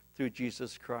him through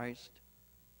Jesus Christ.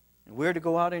 And we're to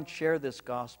go out and share this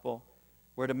gospel.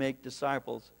 We're to make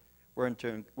disciples. We're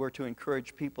to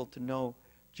encourage people to know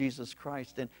Jesus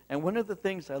Christ. And one of the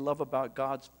things I love about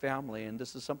God's family, and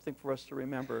this is something for us to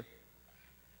remember,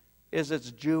 is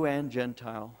it's Jew and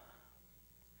Gentile.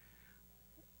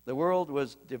 The world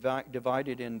was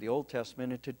divided in the Old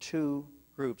Testament into two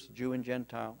groups, Jew and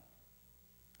Gentile.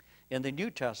 In the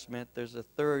New Testament, there's a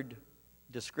third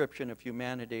description of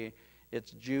humanity.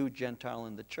 It's Jew, Gentile,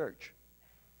 and the church.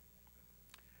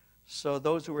 So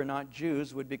those who were not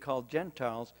Jews would be called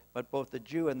Gentiles, but both the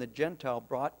Jew and the Gentile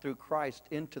brought through Christ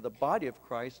into the body of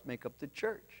Christ make up the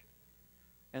church.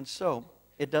 And so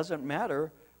it doesn't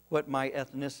matter what my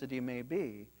ethnicity may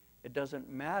be. It doesn't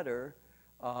matter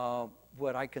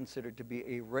what I consider to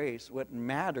be a race. What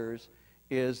matters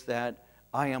is that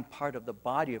I am part of the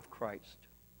body of Christ.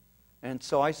 And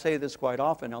so I say this quite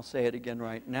often. I'll say it again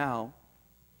right now.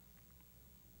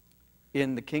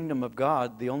 In the kingdom of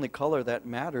God, the only color that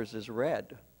matters is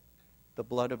red, the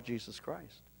blood of Jesus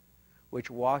Christ, which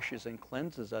washes and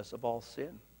cleanses us of all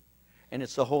sin. And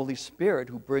it's the Holy Spirit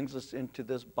who brings us into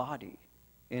this body,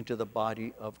 into the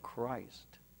body of Christ.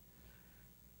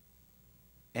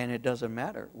 And it doesn't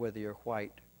matter whether you're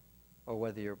white or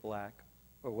whether you're black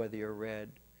or whether you're red,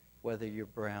 whether you're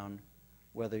brown,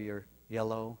 whether you're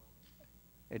yellow.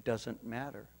 It doesn't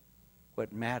matter.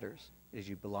 What matters is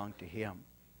you belong to him.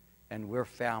 And we're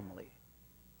family.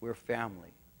 We're family.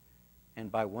 And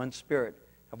by one Spirit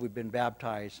have we been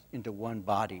baptized into one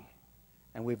body.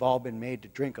 And we've all been made to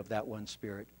drink of that one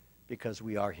Spirit because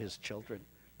we are his children.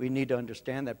 We need to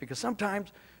understand that, because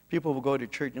sometimes people will go to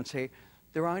church and say,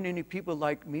 there aren't any people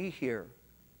like me here.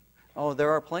 Oh,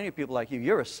 there are plenty of people like you.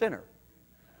 You're a sinner.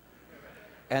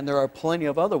 And there are plenty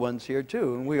of other ones here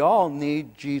too. And we all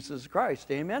need Jesus Christ.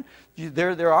 Amen?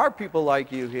 There are people like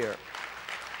you here.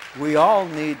 We all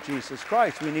need Jesus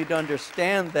Christ. We need to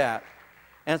understand that.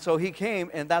 And so he came,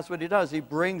 and that's what he does. He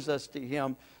brings us to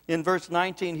him. In verse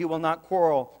 19, he will not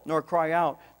quarrel nor cry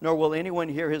out, nor will anyone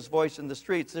hear his voice in the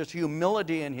streets. There's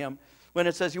humility in him. When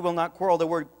it says he will not quarrel, the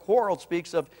word quarrel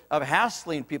speaks of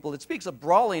hassling people. It speaks of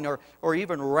brawling or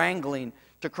even wrangling.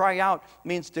 To cry out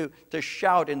means to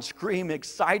shout and scream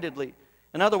excitedly.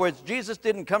 In other words, Jesus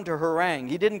didn't come to harangue.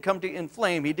 He didn't come to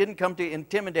inflame. He didn't come to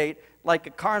intimidate like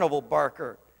a carnival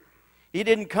barker. He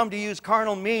didn't come to use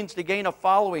carnal means to gain a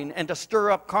following and to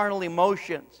stir up carnal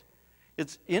emotions.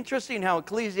 It's interesting how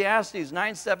Ecclesiastes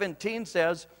 9:17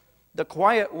 says, the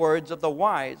quiet words of the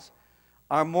wise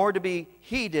are more to be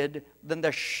heeded than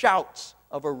the shouts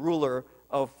of a ruler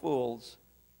of fools.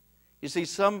 You see,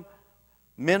 some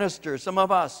ministers, some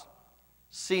of us,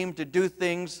 seem to do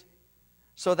things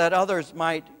so that others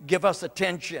might give us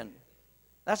attention.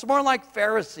 That's more like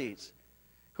Pharisees,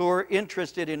 who are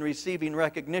interested in receiving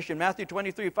recognition. Matthew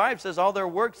 23:5 says, all their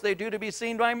works they do to be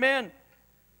seen by men.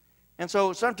 And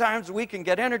so sometimes we can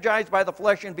get energized by the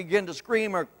flesh and begin to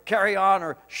scream or carry on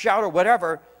or shout or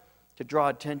whatever to draw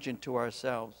attention to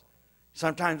ourselves.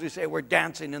 Sometimes we say we're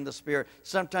dancing in the Spirit.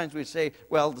 Sometimes we say,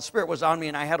 well, the Spirit was on me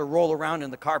and I had to roll around in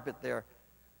the carpet there.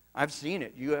 I've seen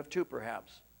it. You have too,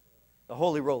 perhaps. The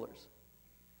holy rollers.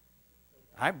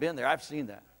 I've been there. I've seen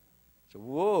that. So,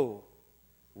 whoa.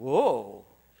 Whoa.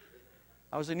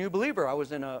 I was a new believer. I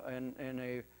was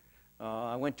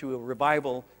I went to a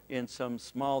revival in some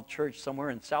small church somewhere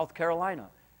in South Carolina.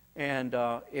 And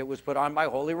it was put on by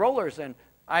holy rollers. And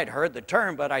I had heard the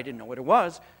term, but I didn't know what it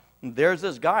was. And there's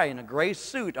this guy in a gray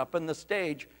suit up on the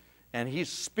stage, and he's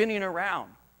spinning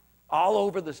around all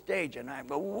over the stage. And I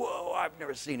go, whoa, I've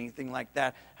never seen anything like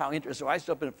that. How interesting. So I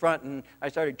stood up in front, and I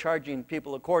started charging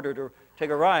people a quarter to take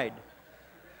a ride.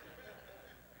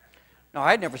 No,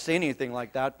 I'd never seen anything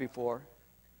like that before.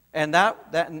 And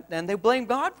and they blame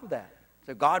God for that.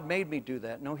 So God made me do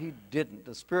that. No, he didn't.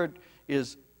 The Spirit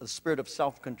is a spirit of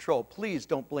self-control. Please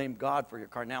don't blame God for your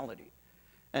carnality.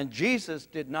 And Jesus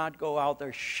did not go out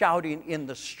there shouting in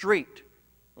the street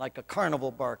like a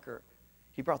carnival barker.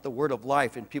 He brought the word of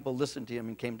life, and people listened to him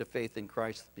and came to faith in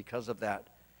Christ because of that.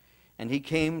 And he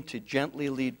came to gently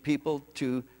lead people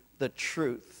to the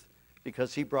truth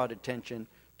because he brought attention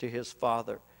to his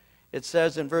Father. It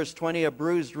says in verse 20, a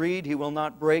bruised reed he will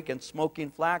not break, and smoking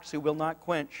flax he will not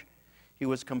quench. He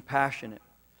was compassionate.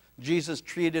 Jesus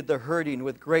treated the hurting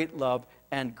with great love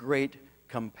and great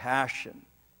compassion.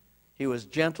 He was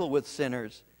gentle with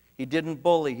sinners. He didn't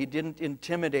bully. He didn't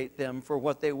intimidate them for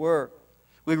what they were.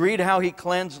 We read how he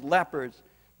cleansed lepers.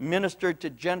 ministered to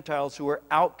Gentiles who were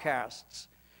outcasts,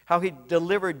 how he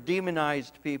delivered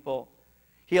demonized people.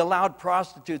 He allowed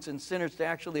prostitutes and sinners to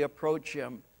actually approach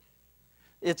him.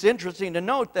 It's interesting to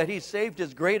note that he saved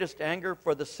his greatest anger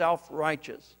for the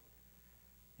self-righteous.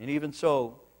 And even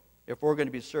so, if we're going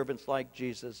to be servants like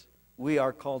Jesus, we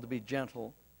are called to be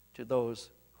gentle to those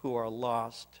who are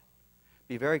lost.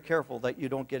 Be very careful that you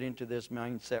don't get into this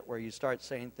mindset where you start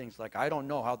saying things like, I don't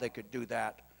know how they could do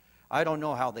that. I don't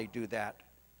know how they do that.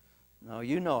 No,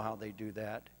 you know how they do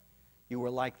that. You were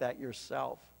like that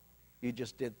yourself. You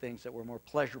just did things that were more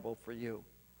pleasurable for you.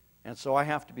 And so I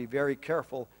have to be very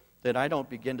careful that I don't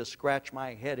begin to scratch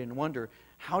my head and wonder,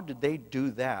 how did they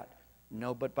do that?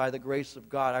 No, but by the grace of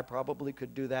God, I probably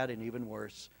could do that and even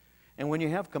worse. And when you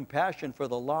have compassion for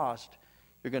the lost,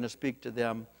 you're going to speak to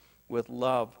them with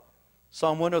love.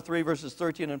 Psalm 103 verses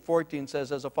 13 and 14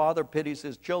 says, as a father pities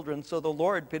his children, so the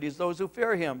Lord pities those who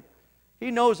fear him.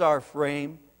 He knows our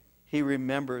frame. He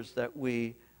remembers that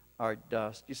we are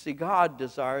dust. You see, God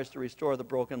desires to restore the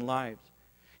broken lives.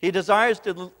 He desires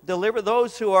to deliver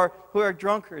those who are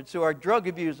drunkards, who are drug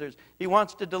abusers. He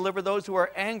wants to deliver those who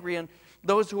are angry and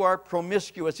those who are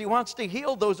promiscuous. He wants to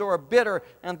heal those who are bitter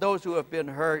and those who have been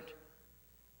hurt.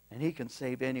 And he can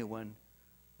save anyone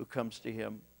who comes to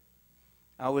him.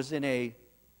 I was in a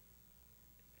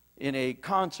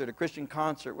concert, a Christian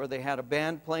concert, where they had a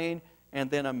band playing and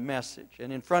then a message.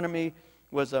 And in front of me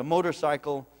was a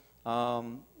motorcycle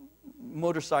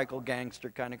gangster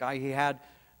kind of guy. He had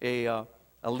a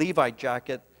Levi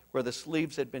jacket where the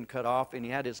sleeves had been cut off, and he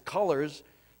had his colors,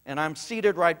 and I'm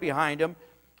seated right behind him.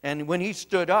 And when he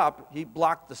stood up, he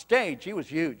blocked the stage. He was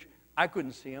huge. I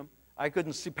couldn't see him. I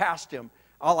couldn't see past him.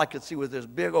 All I could see was this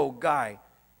big old guy.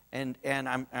 And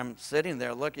I'm sitting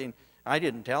there looking. I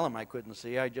didn't tell him I couldn't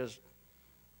see. I just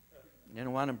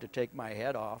didn't want him to take my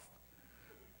head off.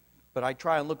 But I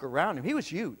try and look around him. He was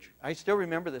huge. I still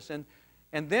remember this. And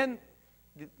then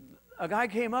a guy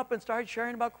came up and started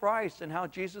sharing about Christ and how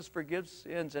Jesus forgives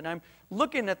sins. And I'm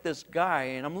looking at this guy,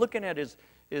 and I'm looking at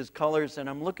his colors, and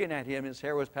I'm looking at him. His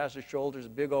hair was past his shoulders,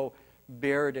 big old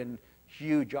beard and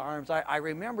huge arms. I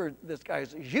remember this guy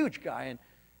is a huge guy,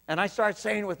 and I start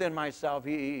saying within myself,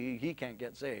 he can't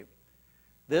get saved.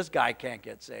 This guy can't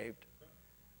get saved.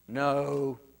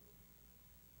 No,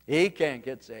 he can't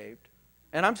get saved.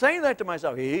 And I'm saying that to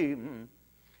myself.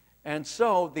 And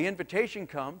so the invitation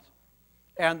comes,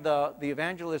 and the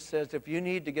evangelist says, if you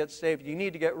need to get saved, you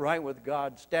need to get right with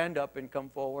God, stand up and come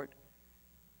forward.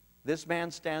 This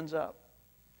man stands up,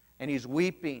 and he's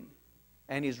weeping,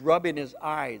 and he's rubbing his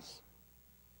eyes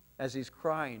as he's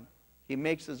crying. He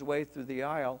makes his way through the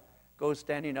aisle, goes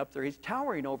standing up there. He's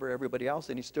towering over everybody else,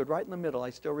 and he stood right in the middle. I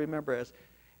still remember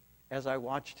as I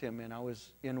watched him, and I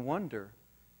was in wonder.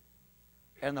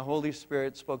 And the Holy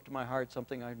Spirit spoke to my heart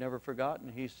something I've never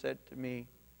forgotten. He said to me,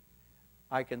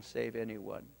 I can save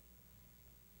anyone.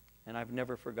 And I've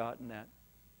never forgotten that.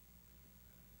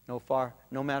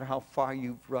 No matter how far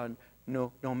you've run,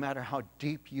 no matter how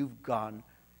deep you've gone,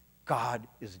 God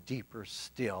is deeper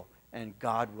still. And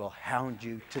God will hound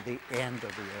you to the end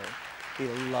of the earth. He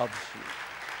loves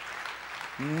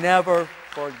you. Never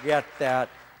forget that.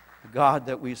 The God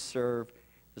that we serve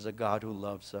is a God who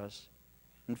loves us.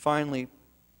 And finally,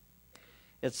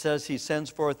 it says he sends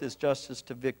forth his justice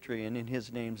to victory, and in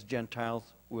his names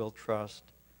Gentiles will trust.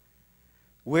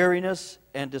 Weariness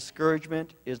and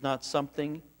discouragement is not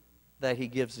something that he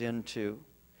gives in to.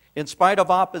 In spite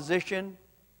of opposition,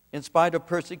 in spite of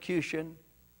persecution,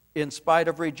 in spite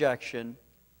of rejection,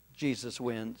 Jesus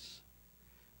wins.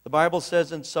 The Bible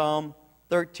says in Psalm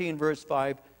 13, verse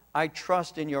 5, I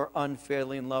trust in your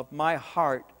unfailing love. My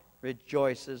heart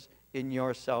rejoices in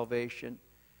your salvation.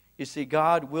 You see,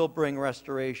 God will bring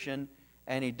restoration,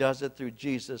 and he does it through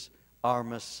Jesus, our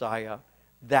Messiah.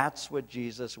 That's what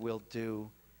Jesus will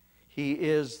do. He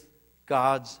is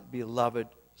God's beloved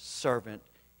servant.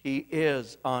 He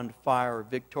is on fire,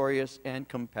 victorious and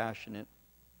compassionate.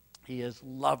 He is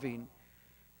loving,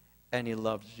 and he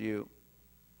loves you,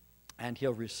 and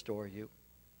he'll restore you.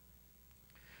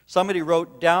 Somebody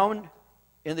wrote, down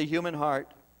in the human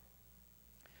heart,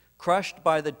 crushed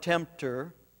by the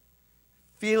tempter,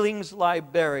 feelings lie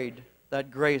buried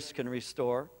that grace can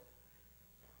restore.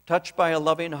 Touched by a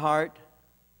loving heart,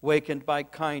 wakened by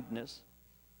kindness,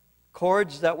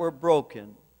 chords that were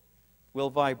broken will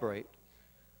vibrate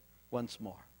once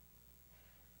more.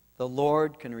 The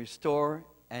Lord can restore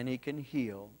and he can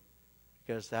heal,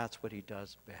 because that's what he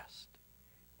does best.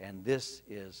 And this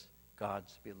is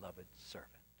God's beloved servant.